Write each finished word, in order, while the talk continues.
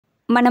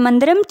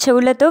మనమందరం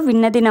చెవులతో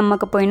విన్నది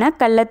నమ్మకపోయినా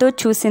కళ్ళతో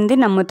చూసింది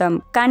నమ్ముతాం.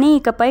 కానీ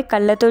ఇకపై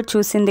కళ్ళతో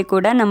చూసింది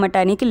కూడా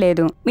నమ్మటానికి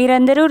లేదు.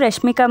 మీరందరూ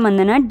Rashmika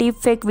Mandanna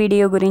deep fake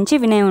video గురించి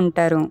వినే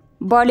ఉంటారు.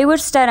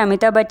 Bollywood star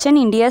Amitabh Bachchan,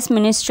 India's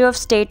ministry of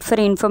state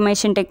for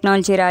information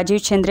technology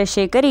Rajiv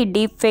Chandrasekhar ఈ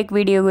డీప్ ఫేక్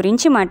వీడియో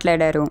గురించి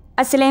మాట్లాడారు.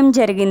 అసలేం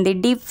జరిగింది,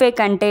 డీప్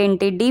ఫేక్ అంటే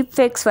ఏంటి, డీప్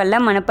ఫేక్స్ వల్ల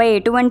మనపై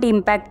ఎటువంటి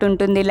ఇంపాక్ట్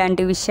ఉంటుంది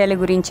లాంటి విషయాల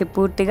గురించి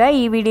పూర్తిగా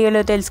ఈ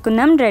వీడియోలో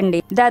తెలుసుకుందాం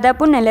రండి.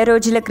 దాదాపు నెల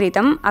రోజుల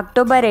క్రితం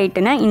అక్టోబర్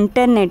 8న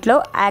ఇంటర్నెట్ లో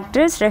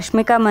యాక్ట్రెస్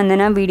రష్మిక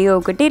మందన వీడియో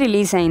ఒకటి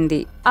రిలీజ్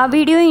అయింది. ఆ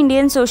వీడియో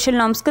ఇండియన్ సోషల్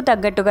నార్మ్స్ కు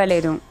తగ్గట్టుగా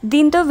లేదు.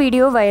 దీంతో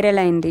వీడియో వైరల్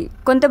అయింది.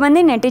 కొంతమంది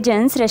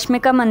నెటిజన్స్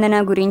రష్మిక మందన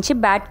గురించి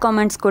బ్యాడ్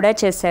కామెంట్స్ కూడా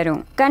చేశారు.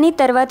 కానీ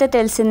తర్వాత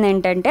తెలిసింది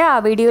ఏంటంటే ఆ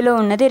వీడియోలో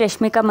ఉన్నది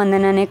రష్మిక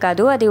మందననే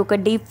కాదు, అది ఒక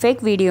డీప్ ఫేక్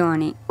వీడియో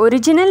అని.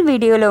 ఒరిజినల్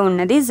వీడియోలో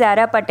ఉన్నది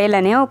జారా పటేల్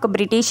అనే ఒక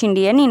బ్రిటిష్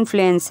ఇండియన్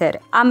ఇన్ఫ్లుయెన్సర్.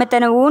 ఆమె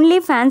తన ఓన్లీ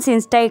ఫ్యాన్స్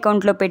ఇన్స్టా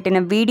అకౌంట్ లో పెట్టిన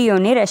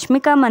వీడియోని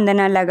రష్మిక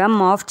మందన లాగా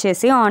మాఫ్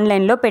చేసి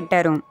ఆన్లైన్ లో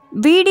పెట్టారు.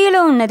 వీడియోలో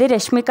ఉన్నది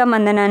రష్మిక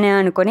మందననే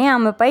అనుకుని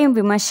ఆమెపై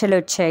విమర్శలు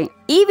వచ్చాయి.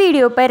 ఈ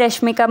వీడియోపై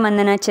రష్మిక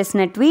మందన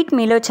చేసిన ట్వీట్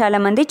మీలో చాలా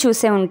మంది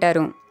చూసే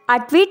ఉంటారు. ఆ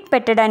ట్వీట్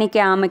పెట్టడానికి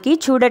ఆమెకి,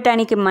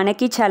 చూడటానికి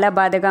మనకి చాలా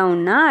బాధగా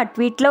ఉన్నా ఆ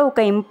ట్వీట్లో ఒక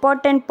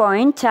ఇంపార్టెంట్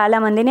పాయింట్ చాలా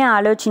మందిని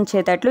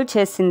ఆలోచించేటట్లు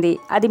చేసింది.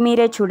 అది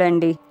మీరే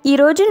చూడండి. ఈ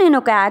రోజు నేను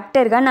ఒక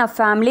యాక్టర్గా నా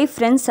ఫ్యామిలీ,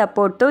 ఫ్రెండ్స్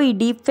సపోర్ట్తో ఈ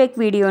డీప్ ఫేక్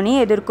వీడియోని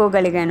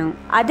ఎదుర్కోగలిగాను.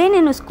 అదే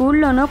నేను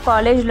స్కూల్లోనో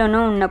కాలేజ్లోనో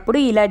ఉన్నప్పుడు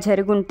ఇలా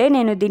జరుగుంటే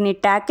నేను దీన్ని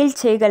ట్యాకిల్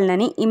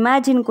చేయగలనని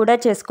ఇమాజిన్ కూడా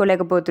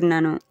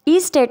చేసుకోలేకపోతున్నాను. ఈ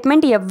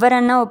స్టేట్మెంట్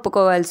ఎవ్వరన్నా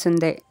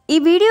ఒప్పుకోవాల్సిందే. ఈ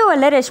వీడియో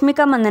వల్ల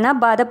రష్మిక మందన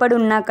బాధపడి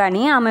ఉన్నా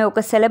కానీ ఆమె ఒక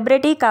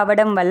సెలబ్రిటీ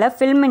కావడం వల్ల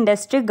ఫిల్మ్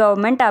ఇండస్ట్రీ,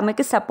 గవర్నమెంట్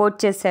ఆమెకి సపోర్ట్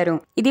చేశారు.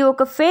 ఇది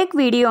ఒక ఫేక్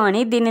వీడియో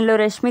అని, దీనిలో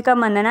రష్మిక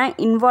మందన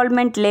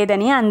ఇన్వాల్వ్మెంట్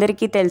లేదని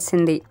అందరికీ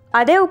తెలిసింది.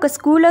 అదే ఒక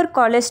స్కూల్ ఆర్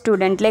కాలేజ్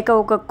స్టూడెంట్ లేక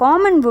ఒక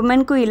కామన్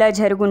ఉమెన్ కు ఇలా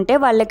జరుగుంటే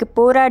వాళ్ళకి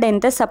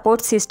పోరాడేంత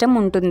సపోర్ట్ సిస్టమ్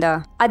ఉంటుందా?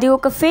 అది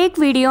ఒక ఫేక్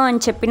వీడియో అని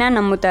చెప్పినా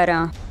నమ్ముతారా?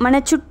 మన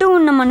చుట్టూ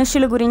ఉన్న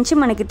మనుషుల గురించి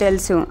మనకి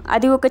తెలుసు.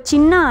 అది ఒక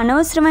చిన్న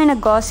అనవసరమైన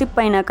గాసిప్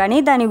అయినా కానీ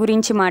దాని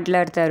గురించి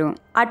మాట్లాడతారు.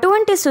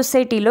 అటువంటి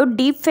సొసైటీలో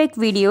డీప్ ఫేక్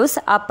వీడియోస్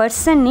ఆ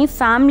పర్సన్ ని,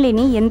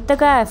 ఫ్యామిలీని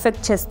ఎంతగా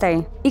ఎఫెక్ట్ చేస్తాయి.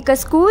 ఇక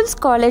స్కూల్స్,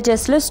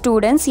 కాలేజెస్ లో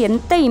స్టూడెంట్స్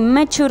ఎంత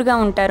ఇమ్మెచ్యూర్ గా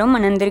ఉంటారో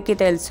మనందరికీ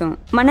తెలుసు.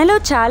 మనలో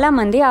చాలా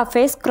మంది ఆ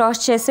ఫేస్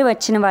క్రాస్ చేసి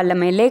వచ్చిన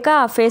వాళ్ళమే, లేక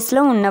ఆ ఫేస్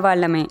లో ఉన్న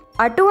వాళ్ళమే.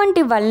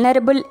 అటువంటి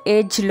వల్నరబుల్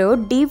ఏజ్ లో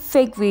deep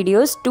fake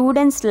videos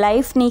students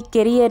life ని,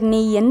 కెరియర్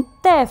ని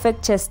ఎంత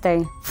ఎఫెక్ట్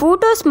చేస్తాయి.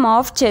 ఫోటోస్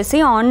మాఫ్ చేసి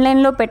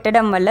ఆన్లైన్ లో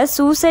పెట్టడం వల్ల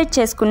సూసైడ్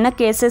చేసుకున్న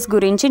కేసెస్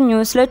గురించి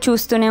న్యూస్ లో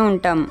చూస్తూనే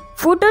ఉంటాం.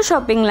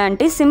 ఫోటోషాపింగ్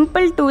లాంటి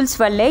సింపుల్ టూల్స్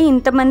వల్లే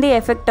ఇంతమంది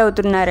ఎఫెక్ట్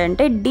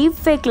అవుతున్నారంటే డీప్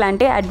ఫేక్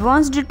లాంటి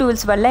అడ్వాన్స్డ్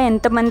టూల్స్ వల్ల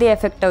ఎంతమంది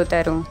ఎఫెక్ట్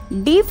అవుతారు?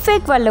 డీప్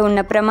ఫేక్ వల్ల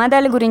ఉన్న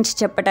ప్రమాదాల గురించి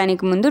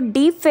చెప్పడానికి ముందు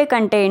డీప్ ఫేక్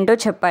అంటే ఏంటో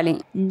చెప్పాలి.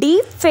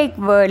 డీప్ ఫేక్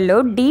వర్డ్ లో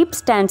deep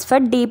stands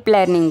for deep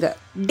learning.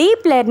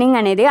 Deep learning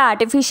అనేది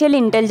ఆర్టిఫిషియల్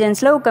ఇంటెలిజెన్స్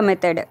లో ఒక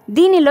మెథడ్.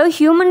 దీనిలో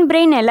హ్యూమన్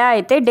బ్రెయిన్ ఎలా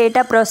అయితే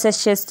డేటా ప్రాసెస్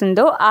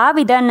చేస్తుందో ఆ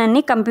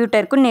విధానాన్ని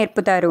కంప్యూటర్ కు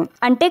నేర్పుతారు.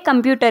 అంటే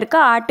కంప్యూటర్ కు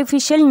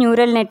ఆర్టిఫిషియల్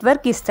న్యూరల్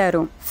నెట్వర్క్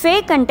ఇస్తారు.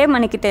 ఫేక్ అంటే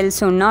మనకి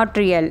తెలుసు, నాట్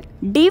రియల్.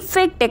 డీప్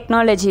ఫేక్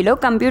టెక్నాలజీలో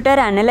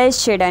కంప్యూటర్ అనలైజ్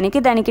చేయడానికి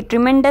దానికి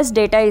ట్రిమెండస్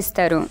డేటా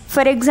ఇస్తారు.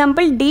 For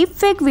example, deep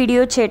fake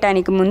video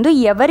చేయడానికి ముందు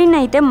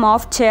ఎవరినైతే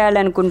మాఫ్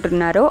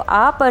చేయాలనుకుంటున్నారో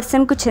ఆ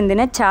పర్సన్ కు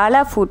చెందిన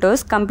చాలా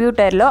ఫొటోస్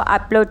కంప్యూటర్ లో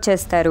అప్లోడ్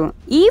చేస్తారు.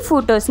 ఈ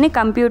ఫొటోస్ ని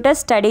కంప్యూటర్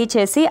స్టడీ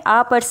చేసి ఆ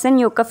పర్సన్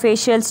యొక్క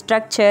facial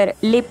structure,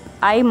 lip,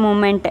 eye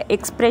movement,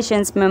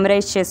 expressions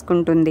memorise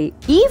చేసుకుంటుంది.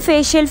 ఈ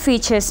ఫేషియల్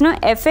ఫీచర్స్ ను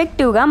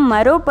ఎఫెక్టివ్ గా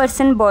మరో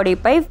person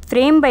బాడీపై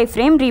frame by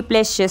frame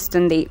replace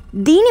చేస్తుంది.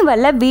 దీని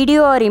వల్ల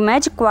video or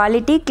image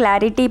quality,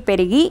 clarity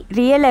పెరిగి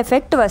రియల్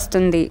ఎఫెక్ట్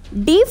వస్తుంది.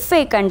 డీప్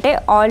ఫేక్ అంటే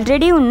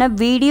ఆల్రెడీ ఉన్న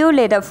వీడియో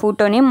లేదా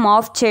ఫోటోని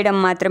మాఫ్ చేయడం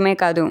మాత్రమే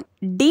కాదు,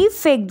 డీప్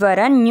ఫేక్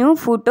ద్వారా న్యూ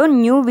ఫోటో,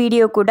 న్యూ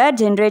వీడియో కూడా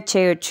జనరేట్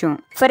చేయొచ్చు.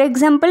 ఫర్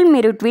ఎగ్జాంపుల్,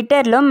 మీరు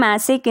ట్విట్టర్లో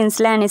మ్యాసీ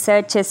కిన్స్లే అని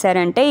సెర్చ్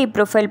చేశారంటే ఈ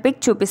ప్రొఫైల్ పిక్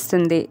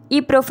చూపిస్తుంది. ఈ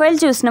ప్రొఫైల్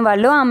చూసిన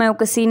వాళ్ళు ఆమె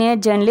ఒక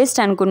సీనియర్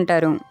జర్నలిస్ట్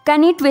అనుకుంటారు.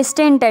 కానీ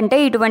ట్విస్ట్ ఏంటంటే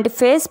ఇటువంటి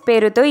ఫేస్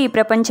పేరుతో ఈ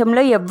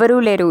ప్రపంచంలో ఎవ్వరూ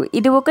లేరు.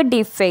 ఇది ఒక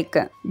డీప్ ఫేక్.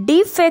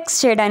 డీప్ ఫేక్స్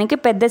చేయడానికి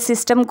పెద్ద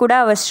సిస్టమ్ కూడా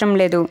అవసరం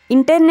లేదు.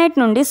 ఇంటర్నెట్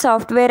నుండి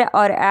సాఫ్ట్వేర్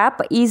ఆర్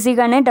యాప్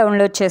ఈజీగానే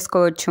డౌన్లోడ్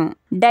చేసుకోవచ్చు.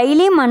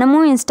 డైలీ మనము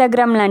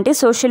ఇన్స్టాగ్రామ్ లాంటి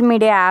సోషల్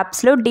మీడియా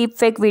యాప్స్ లో డీప్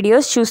ఫేక్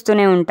వీడియోస్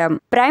చూస్తూనే ఉంటాం.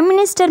 ప్రైమ్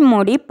మినిస్టర్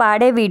మోడీ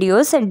పాడే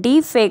వీడియోస్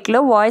డీప్ ఫేక్ లో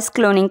వాయిస్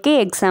క్లోనింగ్ కి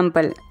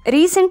ఎగ్జాంపుల్.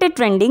 రీసెంట్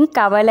ట్రెండింగ్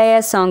కవలయ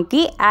సాంగ్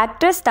కి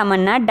యాక్ట్రెస్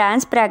తమన్నా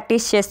డాన్స్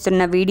ప్రాక్టీస్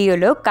చేస్తున్న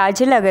వీడియోలో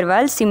కాజల్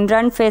అగర్వాల్,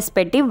 సిమ్రాన్ ఫేస్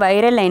పెట్టి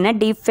వైరల్ అయిన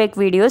డీప్ ఫేక్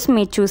వీడియోస్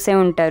మీరు చూసే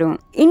ఉంటారు.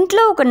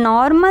 ఇంట్లో ఒక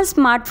నార్మల్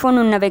స్మార్ట్ ఫోన్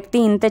ఉన్న వ్యక్తి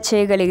ఇంత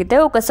చేయగలిగితే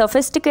ఒక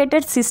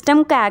సొఫిస్టికేటెడ్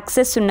సిస్టమ్ కి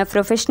యాక్సెస్ ఉన్న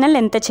ప్రొఫెషనల్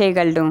ఎంత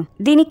చేయగలడు?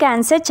 దీనికి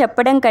ఆన్సర్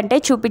చెప్పడం కంటే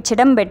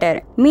చూపించడం బెటర్.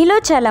 మీలో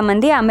చాలా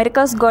మంది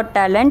అమెరికాస్ గాట్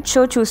టాలెంట్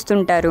షో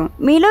చూస్తుంటారు.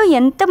 మీలో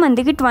ఎంత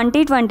మందికి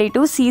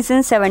 2022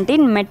 సీజన్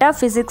 17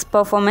 మెటాఫిజిక్స్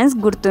పర్ఫార్మెన్స్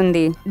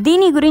గుర్తుంది?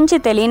 దీని గురించి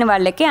తెలియదు తెలియని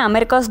వాళ్ళకి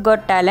అమెరికాస్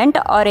గాట్ టాలెంట్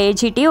ఆర్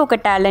ఏజీటీ ఒక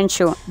టాలెంట్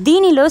షో.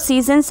 దీనిలో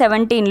సీజన్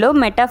 17లో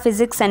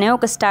మెటాఫిజిక్స్ అనే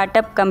ఒక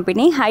startup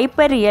company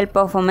hyper real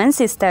performance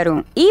ఇస్తారు.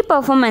 ఈ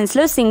పర్ఫార్మెన్స్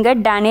లో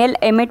సింగర్ డానియల్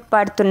ఎమిట్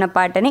పాడుతున్న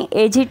పాటని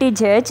ఏజీటీ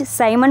జడ్జ్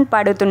సైమన్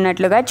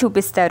పాడుతున్నట్లుగా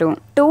చూపిస్తారు.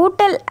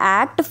 టోటల్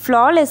యాక్ట్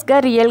ఫ్లాలెస్ గా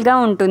రియల్ గా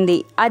ఉంటుంది.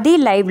 అది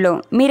లైవ్ లో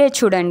మీరే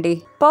చూడండి.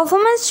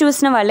 పర్ఫార్మెన్స్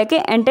చూసిన వాళ్ళకి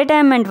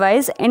ఎంటర్టైన్మెంట్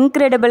వైజ్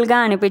ఇన్క్రెడిబుల్ గా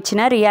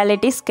అనిపించిన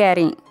రియాలిటీ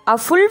స్కారీ. ఆ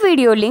ఫుల్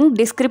వీడియో లింక్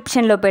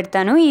డిస్క్రిప్షన్ లో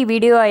పెడతాను. ఈ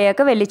వీడియో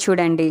అయ్యాక వెళ్ళి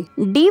చూడండి.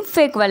 డీప్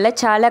ఫేక్ వల్ల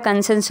చాలా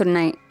కన్సర్న్స్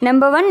ఉన్నాయి.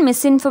 Number 1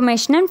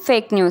 misinformation and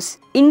fake news.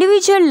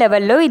 Individual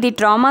లెవెల్లో ఇది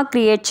ట్రామా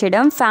క్రియేట్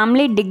చేయడం,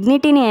 ఫ్యామిలీ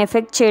డిగ్నిటీని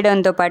ఎఫెక్ట్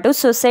చేయడంతో పాటు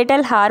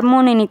సొసైటల్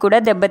హార్మోనీని కూడా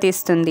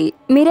దెబ్బతీస్తుంది.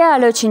 మీరే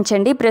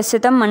ఆలోచించండి,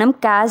 ప్రస్తుతం మనం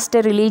కాస్ట్,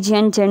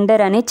 రిలీజియన్,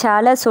 జెండర్ అని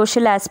చాలా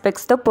సోషల్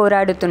ఆస్పెక్ట్స్ తో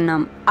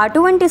పోరాడుతున్నాం.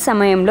 అటువంటి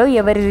సమయంలో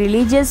ఎవరి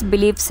రిలీజియస్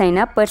బిలీఫ్స్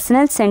అయినా,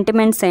 పర్సనల్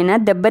సెంటిమెంట్స్ అయినా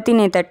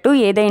దెబ్బతినేటట్టు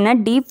ఏదైనా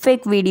డీప్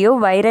ఫేక్ వీడియో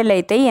వైరల్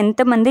అయితే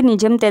ఎంతమంది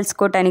నిజం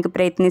తెలుసుకోవటానికి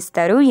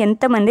ప్రయత్నిస్తారు,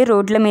 ఎంతమంది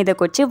రోడ్ల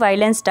మీదకి వచ్చి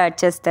వైలెన్స్ స్టార్ట్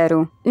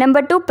చేస్తారు.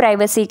 Number 2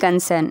 privacy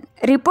concern.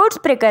 రిపోర్ట్స్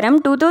ప్రకారం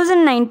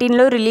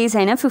 2019లో రిలీజ్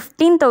అయిన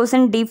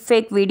 15,000 డీప్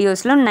ఫేక్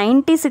వీడియోస్లో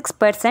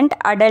 96%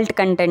 అడల్ట్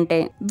కంటెంటే.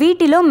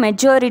 వీటిలో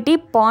మెజారిటీ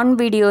పార్న్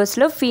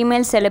వీడియోస్లో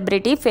ఫీమేల్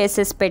సెలబ్రిటీ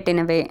ఫేసెస్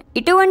పెట్టినవే.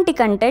 ఇటువంటి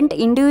కంటెంట్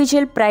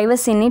ఇండివిజువల్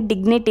ప్రైవసీని,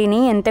 డిగ్నిటీని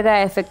ఎంతగా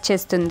ఎఫెక్ట్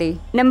చేస్తుంది.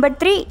 Number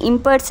 3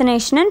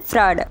 impersonation and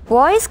fraud.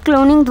 Voice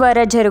cloning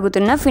ద్వారా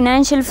జరుగుతున్న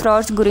ఫినాన్షియల్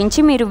ఫ్రాడ్స్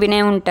గురించి మీరు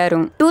వినే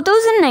ఉంటారు.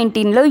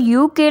 2019లో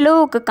యూకేలో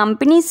ఒక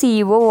కంపెనీ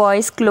CEO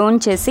వాయిస్ క్లోన్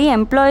చేసి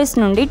ఎంప్లాయీస్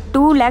నుండి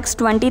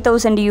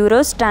 €2,20,000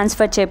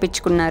 transfer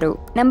చేపించుకున్నారు.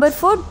 Number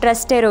 4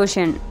 trust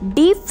erosion.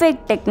 Deep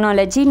fake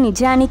technology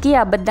నిజానికి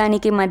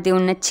అబద్ధానికి మధ్య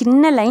ఉన్న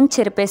చిన్న లైన్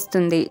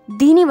చెరిపేస్తుంది.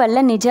 దీనివల్ల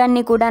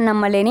నిజాన్ని కూడా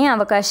నమ్మలేని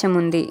అవకాశం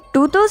ఉంది.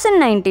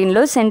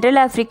 2019లో central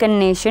African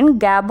nation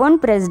గ్యాబోన్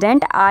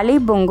president Ali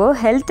Bongo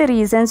health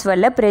reasons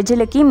వల్ల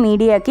ప్రజలకి,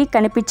 మీడియాకి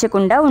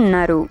కనిపించకుండా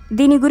ఉన్నారు.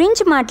 దీని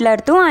గురించి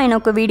మాట్లాడుతూ ఆయన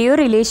ఒక వీడియో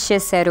రిలీజ్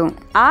చేశారు.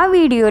 ఆ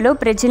వీడియోలో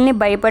ప్రజల్ని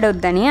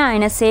భయపడొద్దని,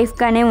 ఆయన సేఫ్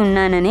గానే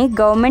ఉన్నానని,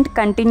 గవర్నమెంట్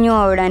కంటిన్యూ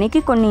అవడానికి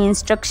కొన్ని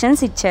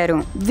ఇన్స్ట్రక్షన్స్ ఇచ్చారు.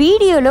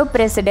 వీడియోలో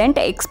ప్రెసిడెంట్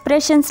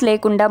ఎక్స్ప్రెషన్స్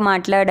లేకుండా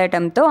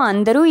మాట్లాడటంతో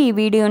అందరూ ఈ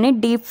వీడియోని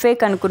డీప్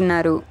ఫేక్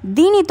అనుకున్నారు.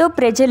 దీనితో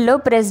ప్రజల్లో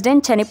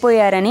ప్రెసిడెంట్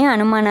చనిపోయారని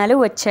అనుమానాలు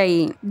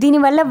వచ్చాయి.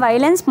 దీనివల్ల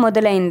వైలెన్స్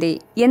మొదలైంది.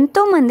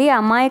 ఎంతో మంది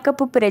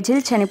అమాయకపు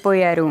ప్రజలు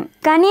చనిపోయారు.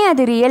 కానీ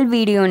అది రియల్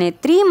వీడియోనే.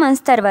 3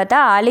 months తర్వాత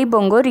ఆలీ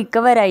బొంగో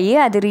రికవర్ అయ్యి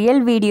అది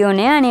రియల్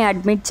వీడియోనే అని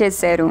అడ్మిట్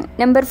చేశారు.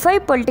 Number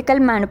 5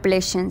 political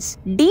manipulations.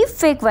 Deep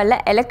fake వల్ల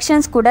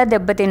ఎలక్షన్స్ కూడా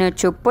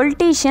దెబ్బతినొచ్చు.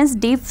 పొలిటీషియన్స్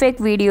డీప్ ఫేక్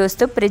వీడియోస్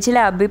తో ప్రజల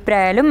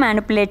అభిప్రాయాలు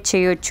మ్యానిపులేట్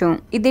చేయొచ్చు.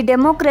 ఇది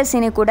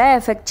డెమోక్రసీని కూడా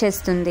ఎఫెక్ట్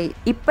చేస్తుంది.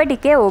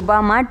 ఇప్పటికే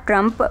Obama,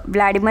 Trump,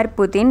 Vladimir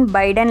Putin,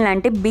 Biden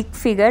లాంటి big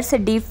figures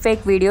deep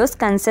fake videos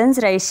concerns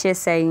rise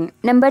చేశాయి.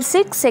 Number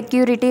 6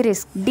 security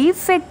risk.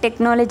 Deep fake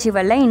technology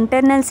వల్ల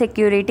ఇంటర్నల్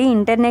సెక్యూరిటీ,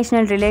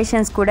 ఇంటర్నేషనల్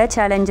రిలేషన్స్ కూడా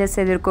ఛాలెంజెస్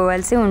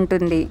ఎదుర్కోవాల్సి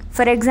ఉంటుంది.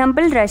 For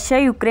example, Russia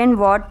Ukraine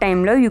war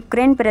టైంలో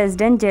Ukraine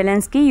president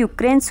Zelensky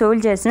Ukraine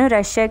soldiers ను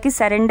రష్యాకి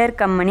surrender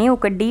కమ్మని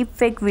ఒక డీప్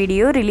ఫేక్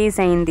వీడియో రిలీజ్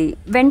అయింది.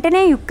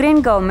 వెంటనే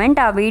యుక్రెయిన్ గవర్నమెంట్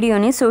ఆ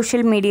వీడియోని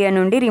సోషల్ మీడియా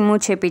నుండి రిమూవ్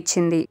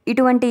చేపించింది.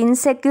 ఇటువంటి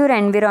ఇన్సెక్యూర్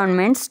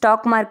ఎన్విరాన్మెంట్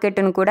స్టాక్ మార్కెట్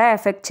ను కూడా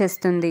ఎఫెక్ట్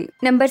చేస్తుంది.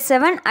 Number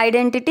 7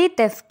 identity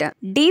theft.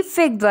 Deep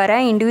fake ద్వారా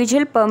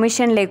ఇండివిజువల్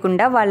పర్మిషన్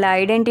లేకుండా వాళ్ళ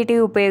ఐడెంటిటీ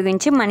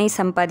ఉపయోగించి మనీ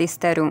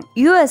సంపాదిస్తారు.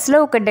 US లో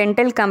ఒక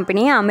dental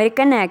company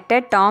American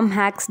actor Tom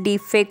hacks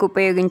deep fake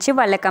ఉపయోగించి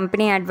వాళ్ళ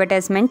కంపెనీ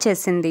అడ్వర్టైజ్మెంట్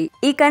చేసింది.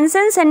 ఈ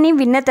కన్సర్న్స్ అన్ని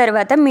విన్న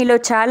తర్వాత మీలో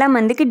చాలా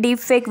మందికి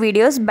డీప్ ఫేక్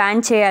వీడియోస్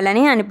బ్యాన్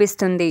చేయాలని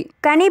అనిపిస్తుంది.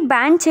 కానీ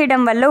బ్యాన్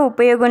చేయడం వల్ల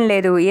ఉపయోగం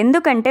లేదు.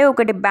 ఎందుకంటే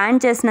ఒకటి బ్యాన్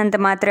చేసినంత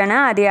మాత్రాన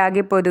అది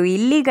ఆగిపోదు.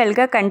 ఇల్లీగల్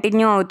గా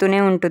కంటిన్యూ అవుతూనే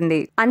ఉంటుంది.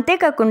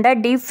 అంతేకాకుండా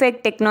డీప్ ఫేక్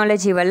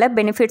టెక్నాలజీ వల్ల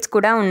బెనిఫిట్స్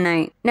కూడా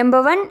ఉన్నాయి.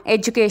 Number 1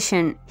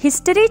 education.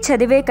 హిస్టరీ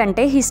చదివే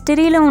కంటే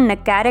హిస్టరీలో ఉన్న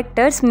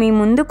క్యారెక్టర్స్ మీ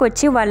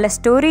ముందుకొచ్చి వాళ్ళ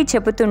స్టోరీ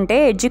చెబుతుంటే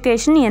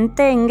ఎడ్యుకేషన్ ఎంత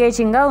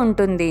ఎంగేజింగ్ గా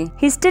ఉంటుంది.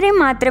 హిస్టరీ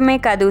మాత్రమే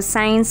కాదు,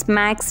 సైన్స్,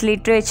 మ్యాథ్స్,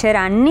 లిటరేచర్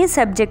అన్ని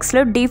సబ్జెక్ట్స్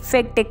లో deep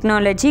fake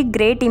technology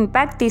great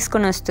impact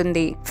తీసుకుని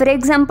వస్తుంది. ఫర్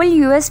ఎగ్జాంపుల్,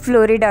 US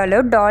ఫ్లోరిడాలో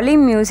డాలీ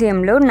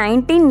మ్యూజియంలో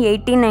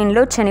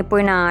 1989లో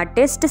చనిపోయిన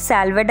ఆర్టిస్ట్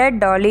సాల్వడార్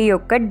డాలీ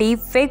యొక్క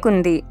డీప్ ఫేక్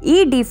ఉంది. ఈ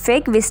డీప్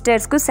ఫేక్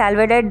విజిటర్స్ కు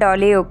సాల్వడార్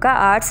డాలీ యొక్క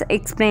ఆర్ట్స్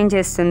ఎక్స్ప్లెయిన్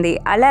చేస్తుంది.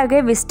 అలాగే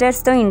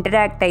విజిటర్స్ తో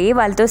ఇంటరాక్ట్ అయ్యి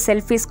వాళ్ళతో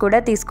సెల్ఫీస్ కూడా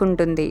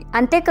తీసుకుంటుంది.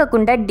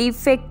 అంతేకాకుండా deep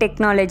fake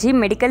technology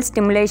medical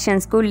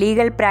stimulations కు,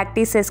 లీగల్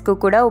ప్రాక్టీసెస్ కు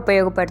కూడా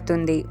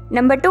ఉపయోగపడుతుంది.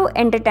 Number 2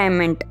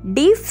 entertainment.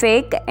 Deep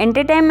fake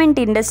entertainment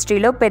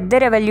ఇండస్ట్రీలో పెద్ద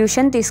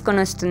రెవల్యూషన్ తీసుకొని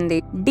వస్తుంది.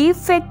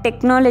 డీప్ ఫేక్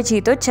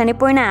టెక్నాలజీతో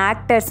చనిపోయిన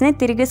యాక్టర్స్ ని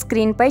తిరిగి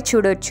స్క్రీన్ పై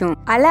చూడొచ్చు.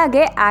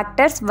 అలాగే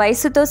యాక్టర్స్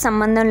వయసుతో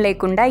సంబంధం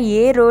లేకుండా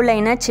ఏ రోల్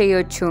అయినా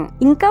చేయొచ్చు.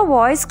 ఇంకా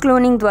వాయిస్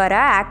క్లోనింగ్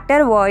ద్వారా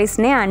యాక్టర్ వాయిస్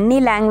ని అన్ని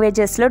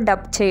లాంగ్వేజెస్ లో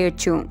డబ్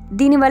చేయొచ్చు.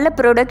 దీనివల్ల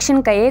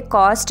ప్రొడక్షన్ కి అయ్యే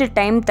కాస్ట్,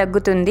 టైం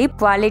తగ్గుతుంది,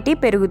 క్వాలిటీ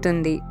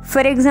పెరుగుతుంది.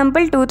 ఫర్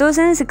ఎగ్జాంపుల్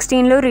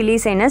 2016 లో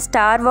రిలీజ్ అయిన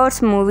స్టార్ వార్స్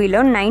మూవీలో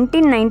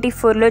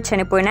 1994 లో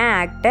చనిపోయిన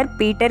యాక్టర్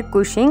పీటర్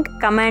కుషింగ్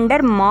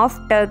కమాండర్ మాఫ్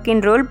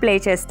టర్కిన్ రోల్ ప్లే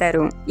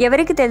చేస్తారు.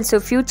 ఎవరికి తెలుసు,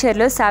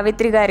 ఫ్యూచర్ లో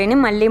సావిత్రి గారిని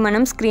మళ్ళీ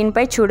మనం స్క్రీన్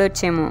పై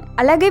చూడొచ్చేమో.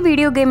 అలాగే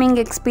వీడియో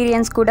గేమింగ్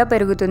ఎక్స్పీరియన్స్ కూడా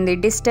పెరుగుతుంది.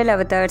 డిజిటల్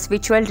అవతార్స్,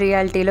 విజువల్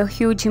రియాలిటీలో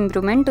హ్యూజ్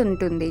ఇంప్రూవ్మెంట్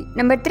ఉంటుంది.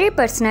 Number 3,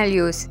 personal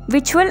use.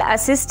 Visual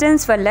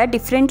assistance వల్ల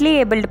డిఫరెంట్లీ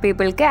ఏబుల్డ్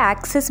పీపుల్ కి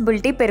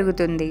యాక్సెసిబిలిటీ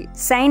పెరుగుతుంది.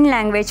 Sign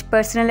language,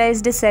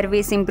 personalised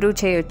service improve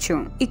చేయొచ్చు.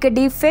 ఇక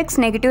డీప్ ఫేక్స్,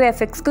 నెగటివ్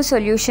ఎఫెక్ట్స్ కు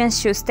సొల్యూషన్స్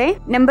చూస్తే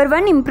నెంబర్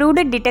 1,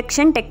 ఇంప్రూవ్డ్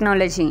డిటెక్షన్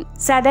టెక్నాలజీ.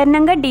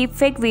 సాధారణంగా డీప్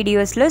ఫేక్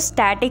వీడియోస్ లో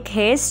static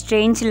hair,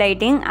 strange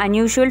lighting,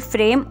 unusual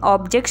frame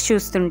objects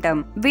చూస్తుంటాం.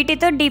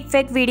 వీటితో డీప్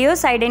ఫేక్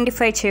వీడియోస్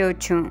ఐడెంటిఫై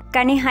చేయొచ్చు.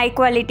 కానీ high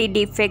quality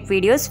deep fake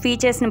videos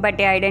features ని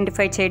బట్టి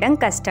ఐడెంటిఫై చేయడం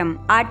కష్టం.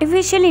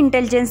 ఆర్టిఫిషియల్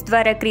ఇంటెలిజెన్స్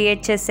ద్వారా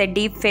క్రియేట్ చేసే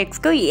డీప్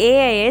ఫేక్స్ కు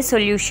ఏఐఏ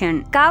సొల్యూషన్.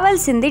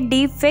 కావాల్సింది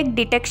డీప్ ఫేక్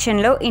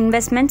డిటెక్షన్ లో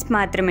ఇన్వెస్ట్మెంట్స్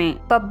మాత్రమే.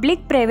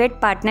 పబ్లిక్ ప్రైవేట్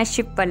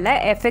పార్ట్నర్షిప్ వల్ల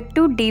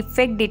effective deep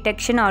fake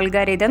detection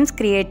algorithms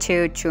create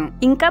చేయొచ్చు.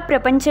 ఇంకా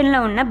ప్రపంచంలో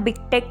ఉన్న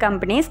big tech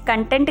companies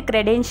content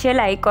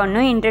credential icon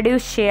ను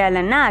ఇంట్రడ్యూస్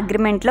చేయాలన్న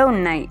అగ్రిమెంట్ లో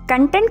ఉన్నాయి.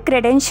 కంటెంట్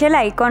క్రెడెన్షియల్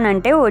ఐకాన్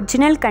అంటే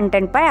ఒరిజినల్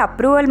కంటెంట్ పై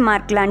అప్రూవల్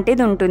మార్క్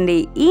లాంటిది ఉంటుంది.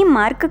 ఈ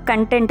మార్క్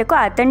కంటెంట్ కు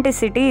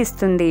అథెంటిసిటీ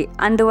ఇస్తుంది.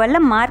 అందువల్ల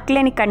మార్క్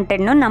లేని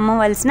కంటెంట్ ను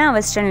నమ్మవలసిన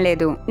అవసరం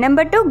లేదు.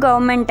 Number 2,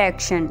 government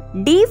action.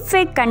 Deep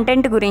fake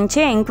content గురించి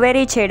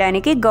ఎంక్వైరీ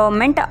చేయడానికి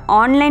గవర్నమెంట్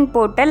ఆన్లైన్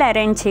పోర్టల్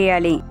అరేంజ్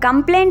చేయాలి.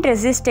 కంప్లైంట్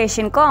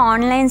రిజిస్ట్రేషన్ కు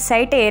ఆన్లైన్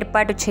సైట్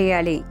ఏర్పాటు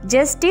చేయాలి.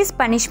 జస్టిస్,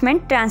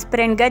 పనిష్మెంట్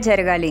ట్రాన్స్పరెంట్ గా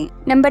జరగాలి.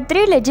 Number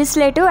 3,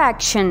 legislative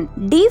action.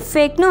 Deep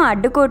fake ను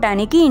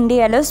అడ్డుకోవడానికి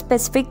ఇండియాలో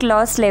స్పెసిఫిక్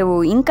లాస్ లేవు.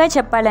 ఇంకా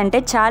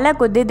చెప్పాలంటే చాలా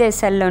కొద్ది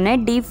దేశాల్లోనే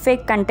డీప్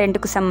ఫేక్ కంటెంట్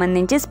కు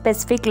సంబంధించి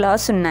స్పెసిఫిక్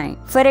లాస్ ఉన్నాయి.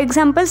 For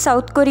example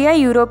south Korea,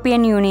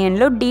 European union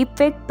లో డీప్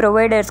ఫేక్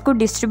ప్రొవైడర్స్ కు,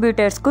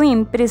 డిస్ట్రిబ్యూటర్స్ కు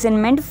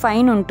ఇంప్రిజన్మెంట్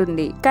ఫైన్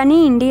ఉంటుంది. కానీ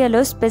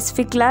ఇండియాలో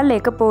స్పెసిఫిక్ లా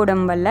లేకపోవడం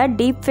వల్ల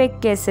డీప్ ఫేక్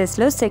కేసెస్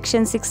లో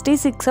section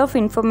 66 of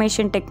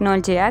information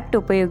technology act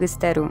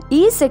ఉపయోగిస్తారు.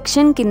 ఈ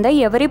సెక్షన్ కింద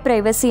ఎవరి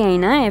ప్రైవసీ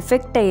అయినా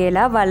ఎఫెక్ట్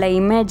అయ్యేలా వాళ్ళ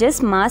ఇమేజెస్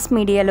మాస్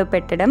మీడియాలో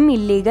పెట్టడం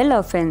ఇల్లీగల్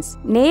ఆఫెన్స్.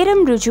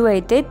 నేరం రుజువు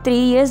అయితే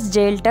 3 years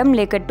జైల్ టర్మ్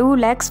లేక 2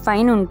 lakhs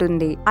ఫైన్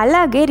ఉంటుంది.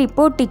 అలాగే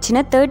రిపోర్ట్ ఇచ్చిన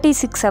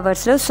 36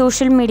 hours లో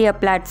సోషల్ మీడియా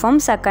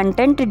ప్లాట్ఫామ్స్ ఆ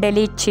కంటెంట్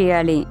డిలీట్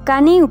చేయాలి.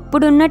 కానీ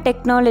ఇప్పుడున్న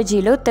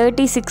టెక్నాలజీలో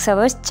 36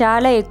 hours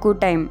చాలా ఎక్కువ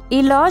టైం.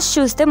 ఈ లాస్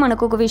చూస్తే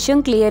మనకు ఒక విషయం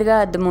క్లియర్ గా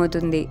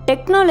అర్థమవుతుంది.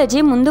 టెక్నాలజీ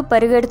ముందు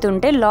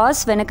పరిగెడుతుంటే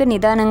లాస్ వెనక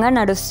నిదానంగా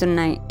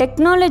నడుస్తున్నాయి.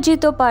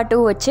 టెక్నాలజీతో పాటు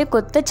వచ్చే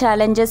కొత్త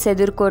ఛాలెంజెస్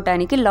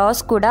ఎదుర్కోవటానికి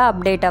లాస్ కూడా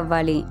అప్డేట్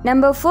అవ్వాలి.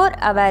 Number 4,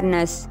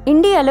 awareness.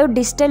 ఇండియాలో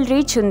డిజిటల్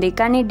రీచ్ ఉంది,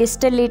 కానీ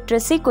డిజిటల్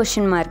లిటరసీ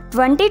క్వశ్చన్ మార్క్.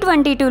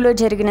 2022లో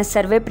జరిగిన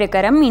సర్వే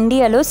ప్రకారం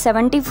ఇండియాలో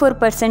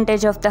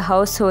 74% ఆఫ్ ద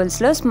హౌస్ హోల్డ్స్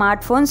లో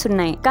స్మార్ట్ ఫోన్స్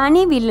ఉన్నాయి.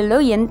 కానీ వీళ్ళలో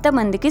ఎంత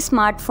మందికి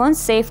స్మార్ట్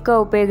ఫోన్స్ సేఫ్ గా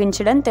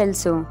ఉపయోగించడం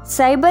తెలుసు?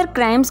 సైబర్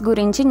క్రైమ్స్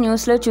గురించి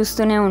న్యూస్ లో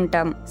చూస్తూనే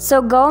ఉంటాం. సో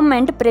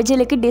గవర్నమెంట్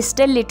ప్రజలకి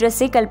డిజిటల్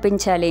లిటరసీ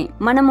కల్పించాలి.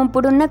 మనం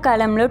ఇప్పుడున్న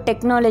కాలంలో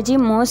technology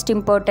most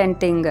important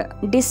thing.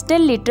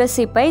 Digital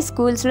లిటరసీపై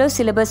schools లో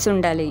సిలబస్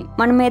ఉండాలి.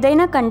 మనం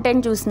ఏదైనా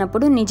కంటెంట్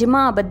చూసినప్పుడు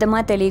నిజమా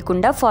అబద్ధమా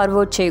తెలియకుండా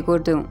ఫార్వర్డ్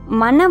చేయకూడదు.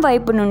 మన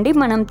వైపు నుండి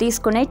మనం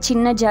తీసుకునే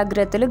చిన్న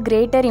జాగ్రత్తలు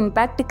గ్రేటర్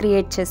ఇంపాక్ట్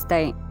క్రియేట్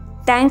చేస్తాయి.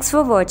 Thanks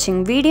for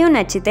watching. వీడియో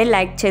నచ్చితే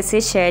లైక్ చేసి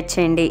షేర్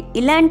చేయండి.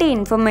 ఇలాంటి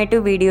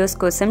ఇన్ఫర్మేటివ్ వీడియోస్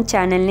కోసం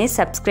ఛానల్ని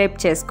సబ్స్క్రైబ్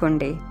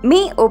చేసుకోండి.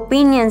 మీ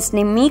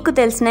ఒపీనియన్స్ని, మీకు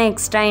తెలిసిన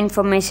ఎక్స్ట్రా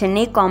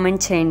ఇన్ఫర్మేషన్ని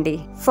కామెంట్ చేయండి.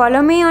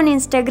 Follow me on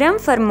Instagram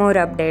for more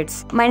updates.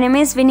 My name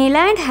is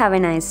Vinila and have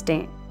a nice day.